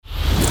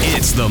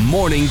It's the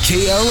Morning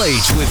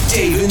KLH with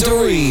Dave and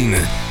Doreen.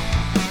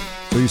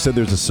 So you said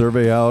there's a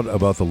survey out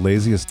about the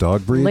laziest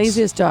dog breeds?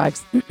 Laziest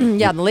dogs.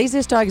 Yeah, the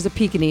laziest dog is a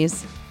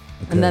Pekingese.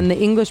 Okay. And then the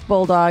English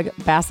Bulldog,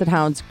 Basset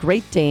Hounds,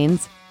 Great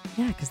Danes.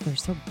 Yeah, because they're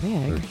so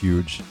big. They're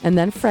huge. And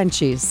then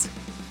Frenchies.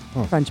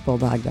 French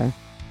Bulldog there.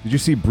 Did you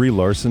see Brie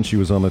Larson? She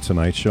was on The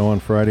Tonight Show on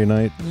Friday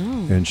night.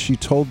 No. And she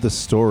told this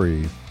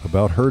story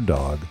about her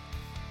dog,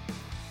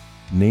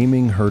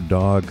 naming her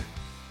dog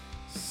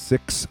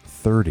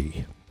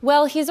 630.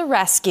 Well, he's a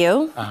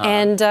rescue,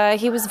 and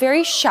he was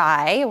very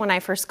shy when I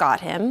first got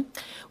him.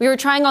 We were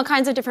trying all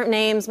kinds of different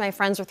names. My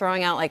friends were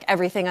throwing out, like,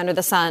 everything under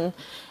the sun.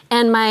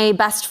 And my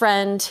best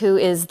friend, who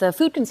is the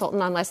food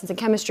consultant on Lessons in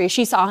Chemistry,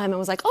 she saw him and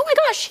was like, oh, my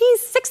gosh,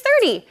 he's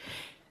 630.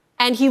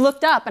 And he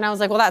looked up, and I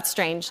was like, well, that's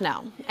strange,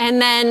 no. And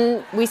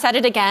then we said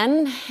it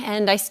again,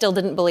 and I still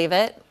didn't believe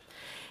it.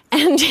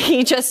 And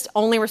he just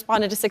only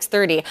responded to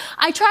 6:30.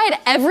 I tried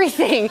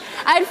everything.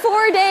 I had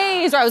 4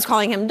 days where I was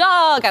calling him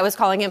Dog. I was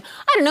calling him,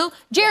 I don't know,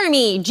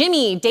 Jeremy,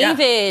 Jimmy,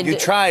 David. Yeah, you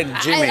tried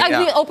Jimmy.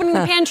 I'd be opening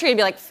the pantry and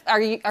be like, are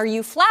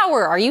you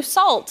flour? Are you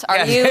salt?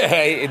 Are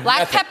you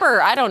black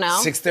pepper? I don't know.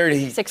 6:30,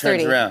 he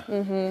turns around.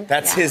 Mm-hmm.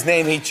 That's his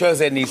name. He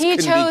chose it, and he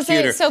couldn't chose be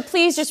cuter. it, so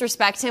please just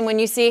respect him when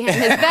you see him.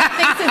 His vet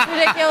thinks it's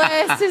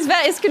ridiculous. His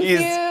vet is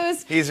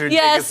confused. He's ridiculously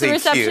Yes, the cute.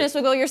 receptionist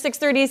will go, your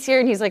 6:30 is here,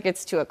 and he's like,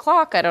 it's 2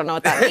 o'clock. I don't know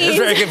what that means. It's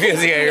very confusing.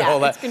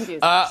 It's confusing.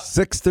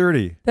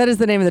 630. That is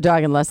the name of the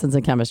dog in Lessons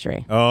in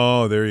Chemistry.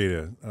 Oh, there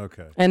you go.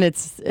 Okay. And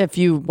it's, if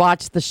you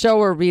watch the show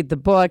or read the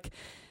book,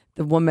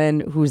 the woman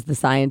who's the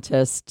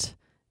scientist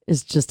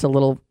is just a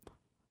little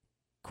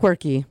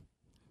quirky.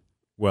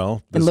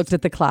 Well, And looked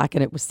at the clock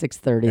and it was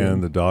 6:30.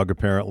 And the dog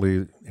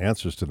apparently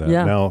answers to that.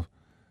 Yeah. Now,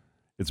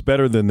 it's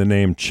better than the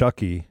name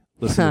Chucky.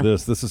 Listen to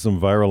this. This is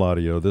some viral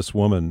audio. This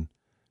woman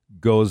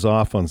goes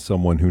off on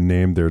someone who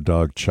named their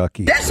dog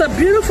Chucky. That's a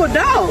beautiful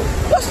dog.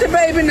 What's the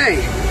baby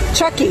name?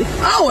 Chucky.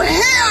 Oh,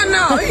 hell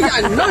no.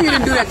 I know you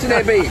didn't do that to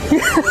that baby.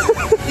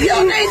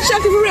 Your name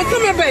Chucky for real?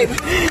 Come here, baby.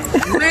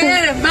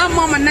 Man, if my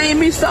mama named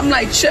me something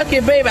like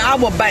Chucky, baby, I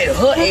would bite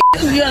her ass.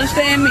 You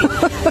understand me?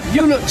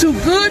 You look too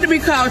good to be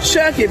called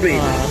Chucky, baby.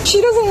 She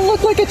doesn't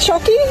look like a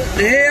Chucky?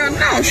 Hell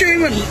no. She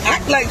even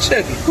act like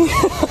Chucky.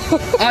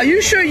 Are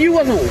you sure you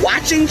wasn't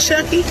watching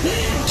Chucky?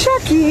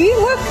 Chucky,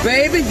 look.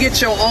 Baby,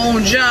 get your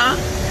own job.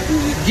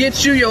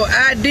 Get you your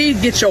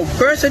ID, get your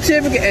birth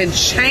certificate, and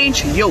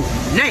change your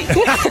name.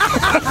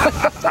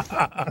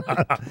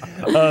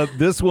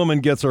 This woman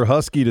gets her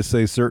husky to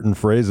say certain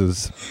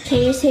phrases.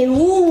 Can you say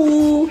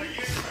woo?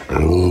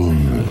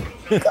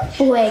 Good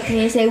boy, can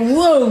you say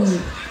woo?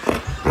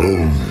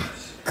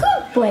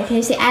 Good boy, can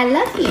you say I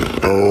love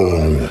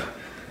you?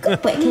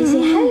 Good boy, can you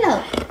say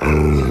hello?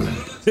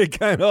 They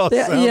kind of all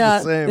sound the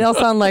same. They all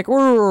sound like,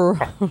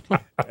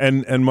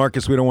 And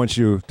Marcus, we don't want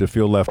you to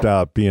feel left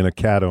out, being a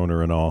cat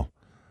owner and all.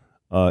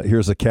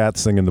 Here's a cat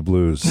singing the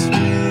blues.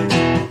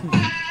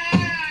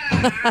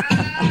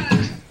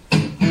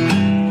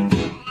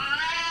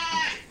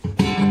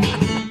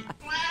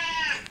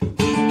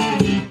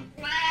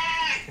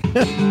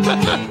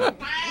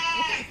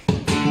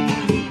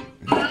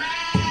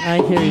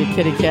 I hear you,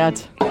 kitty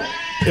cat.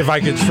 If I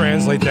could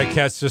translate, that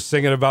cat's just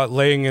singing about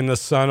laying in the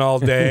sun all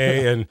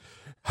day and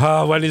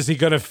when is he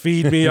going to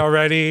feed me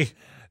already?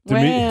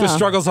 The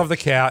struggles of the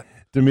cat.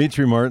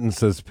 Dimitri Martin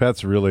says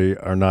pets really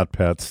are not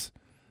pets.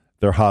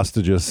 They're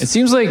hostages. It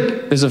seems like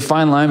there's a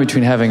fine line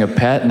between having a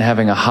pet and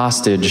having a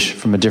hostage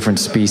from a different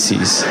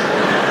species.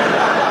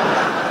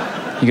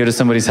 You go to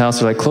somebody's house,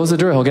 they're like, close the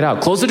door, he'll get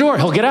out. Close the door,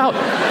 he'll get out.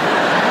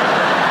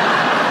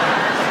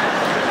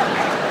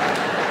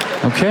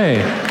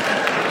 Okay.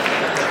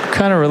 What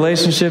kind of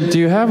relationship do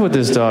you have with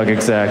this dog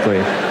exactly?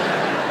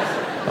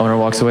 Owner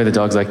walks away, the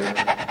dog's like,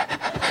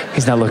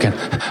 he's not looking.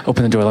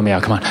 Open the door, let me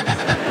out, come on.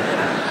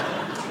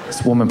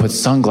 This woman put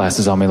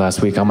sunglasses on me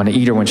last week. I'm going to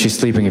eat her when she's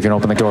sleeping if you don't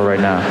open the door right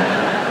now.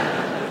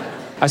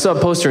 I saw a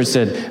poster that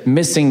said,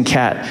 missing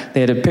cat.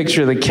 They had a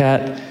picture of the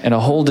cat and a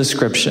whole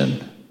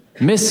description.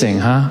 Missing,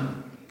 huh?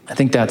 I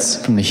think that's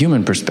from the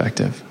human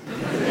perspective.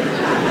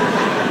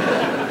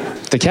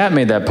 If the cat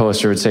made that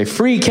poster, it would say,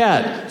 free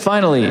cat,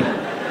 finally.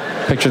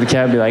 Picture the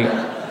cat would be like,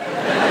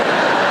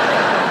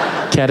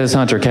 cat is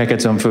hunter, cat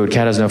gets own food,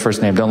 cat has no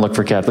first name, don't look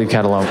for cat, leave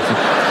cat alone.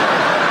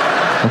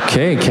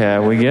 Okay,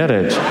 cat, we get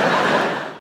it.